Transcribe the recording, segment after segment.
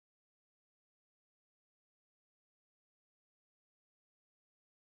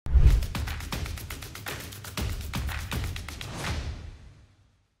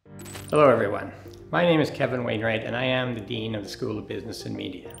Hello everyone. My name is Kevin Wainwright and I am the Dean of the School of Business and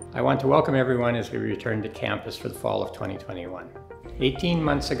Media. I want to welcome everyone as we return to campus for the fall of 2021. 18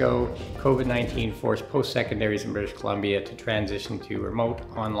 months ago, COVID-19 forced post-secondaries in British Columbia to transition to remote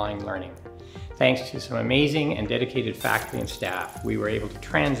online learning. Thanks to some amazing and dedicated faculty and staff, we were able to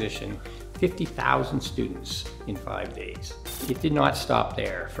transition 50,000 students in 5 days. It did not stop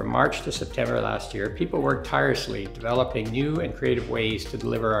there. From March to September last year, people worked tirelessly developing new and creative ways to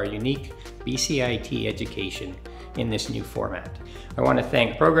deliver our unique BCIT education in this new format. I want to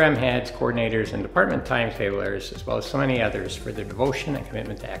thank program heads, coordinators, and department timetablers, as well as so many others, for their devotion and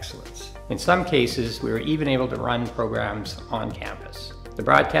commitment to excellence. In some cases, we were even able to run programs on campus. The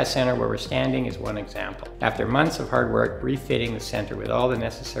broadcast center where we're standing is one example. After months of hard work refitting the center with all the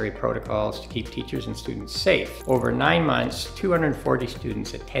necessary protocols to keep teachers and students safe, over 9 months, 240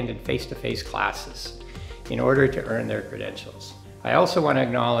 students attended face-to-face classes in order to earn their credentials. I also want to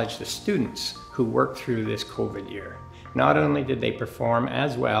acknowledge the students who worked through this COVID year. Not only did they perform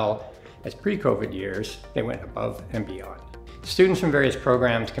as well as pre-COVID years, they went above and beyond. Students from various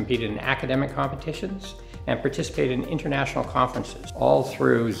programs competed in academic competitions and participated in international conferences, all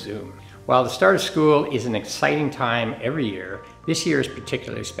through Zoom. While the start of school is an exciting time every year, this year is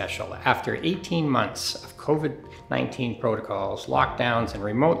particularly special. After 18 months of COVID-19 protocols, lockdowns, and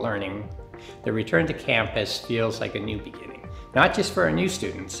remote learning, the return to campus feels like a new beginning. Not just for our new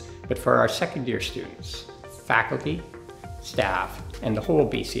students, but for our second-year students, faculty, staff, and the whole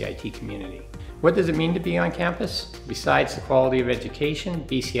BCIT community. What does it mean to be on campus? Besides the quality of education,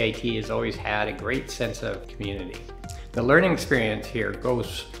 BCIT has always had a great sense of community. The learning experience here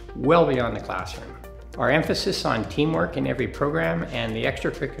goes well beyond the classroom. Our emphasis on teamwork in every program and the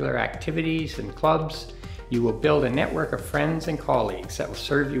extracurricular activities and clubs, you will build a network of friends and colleagues that will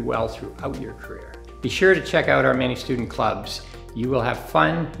serve you well throughout your career. Be sure to check out our many student clubs. You will have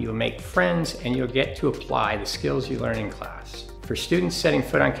fun, you'll make friends, and you'll get to apply the skills you learn in class. For students setting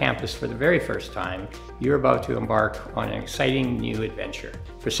foot on campus for the very first time, you're about to embark on an exciting new adventure.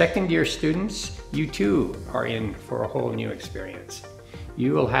 For second-year students, you too are in for a whole new experience.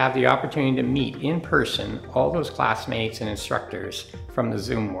 You will have the opportunity to meet in person all those classmates and instructors from the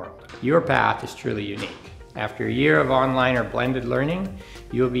Zoom world. Your path is truly unique. After a year of online or blended learning,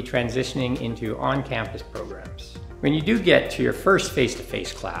 you will be transitioning into on-campus programs. When you do get to your first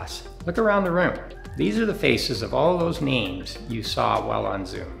face-to-face class, look around the room. These are the faces of all those names you saw while on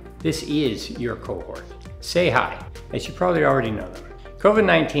Zoom. This is your cohort. Say hi, as you probably already know them.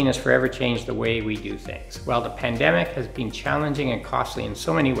 COVID-19 has forever changed the way we do things. While the pandemic has been challenging and costly in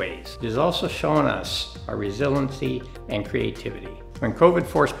so many ways, it has also shown us our resiliency and creativity. When COVID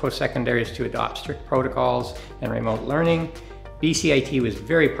forced post-secondaries to adopt strict protocols and remote learning, BCIT was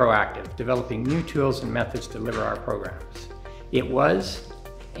very proactive, developing new tools and methods to deliver our programs. It was,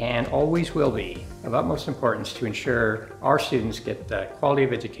 and always will be, of utmost importance to ensure our students get the quality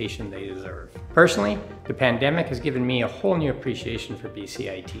of education they deserve. Personally, the pandemic has given me a whole new appreciation for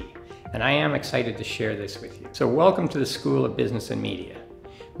BCIT, and I am excited to share this with you. So welcome to the School of Business and Media.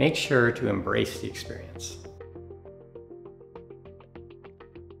 Make sure to embrace the experience.